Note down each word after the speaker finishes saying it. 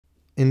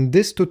in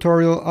this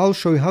tutorial I'll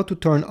show you how to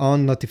turn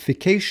on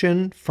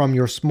notification from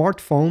your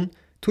smartphone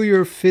to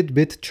your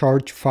Fitbit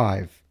Charge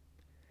 5.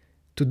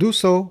 To do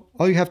so,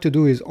 all you have to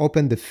do is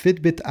open the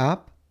Fitbit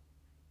app,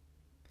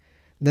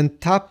 then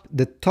tap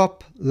the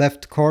top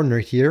left corner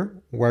here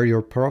where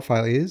your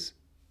profile is.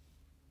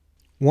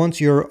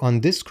 Once you're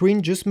on this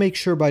screen, just make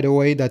sure, by the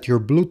way, that your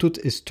Bluetooth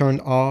is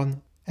turned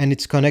on and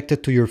it's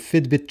connected to your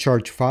Fitbit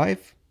Charge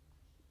 5.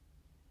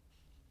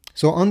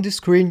 So on this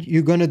screen,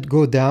 you're gonna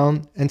go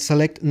down and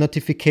select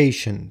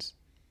notifications.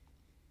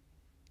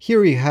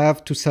 Here you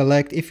have to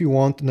select if you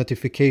want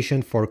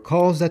notification for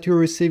calls that you're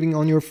receiving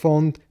on your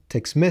phone,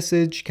 text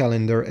message,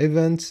 calendar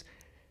events.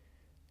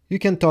 You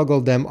can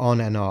toggle them on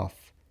and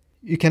off.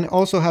 You can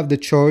also have the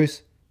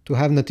choice to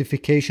have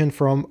notification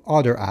from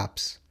other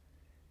apps.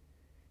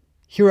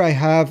 Here I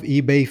have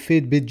eBay,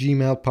 Fitbit,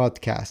 Gmail,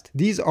 Podcast.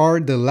 These are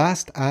the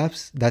last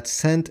apps that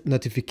sent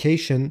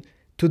notification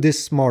to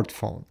this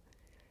smartphone.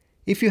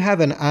 If you have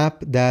an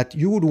app that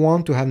you would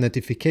want to have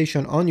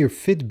notification on your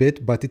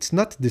Fitbit but it's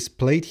not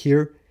displayed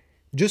here,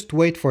 just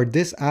wait for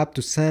this app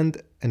to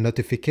send a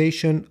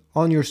notification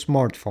on your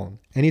smartphone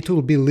and it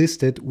will be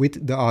listed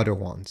with the other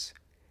ones.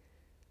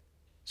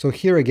 So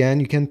here again,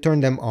 you can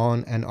turn them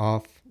on and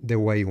off the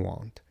way you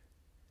want.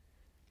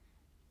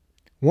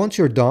 Once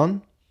you're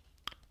done,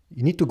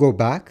 you need to go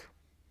back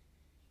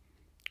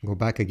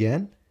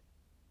again,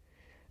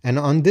 and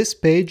on this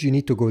page you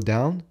need to go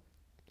down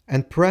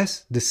and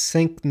press the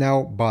Sync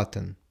Now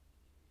button.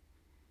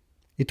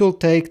 It will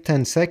take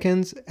 10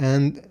 seconds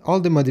and all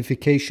the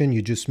modification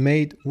you just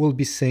made will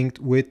be synced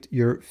with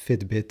your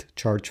Fitbit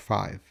Charge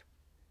 5.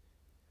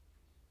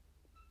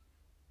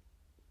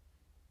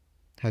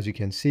 As you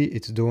can see,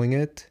 it's doing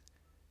it.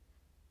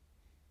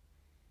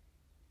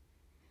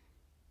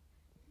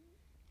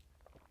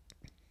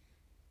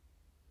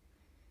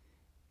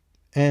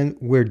 And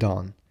we're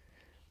done.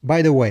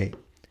 By the way,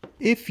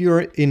 if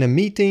you're in a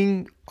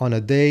meeting, on a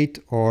date,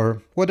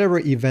 or whatever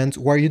events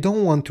where you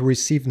don't want to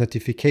receive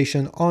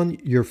notification on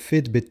your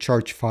Fitbit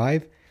Charge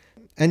 5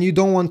 and you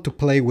don't want to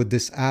play with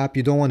this app,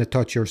 you don't want to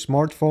touch your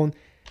smartphone,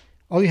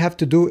 all you have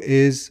to do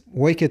is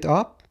wake it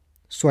up,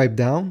 swipe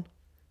down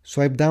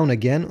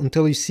again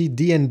until you see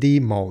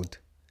D&D mode.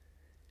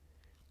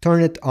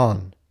 Turn it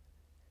on.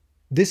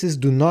 This is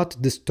do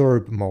not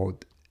disturb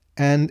mode,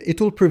 and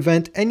it will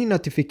prevent any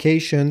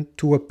notification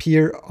to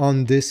appear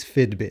on this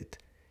Fitbit.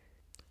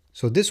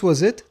 So this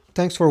was it.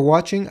 Thanks for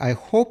watching. I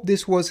hope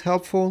this was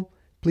helpful.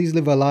 Please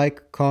leave a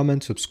like,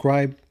 comment,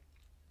 subscribe,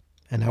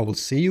 and I will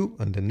see you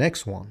on the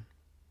next one.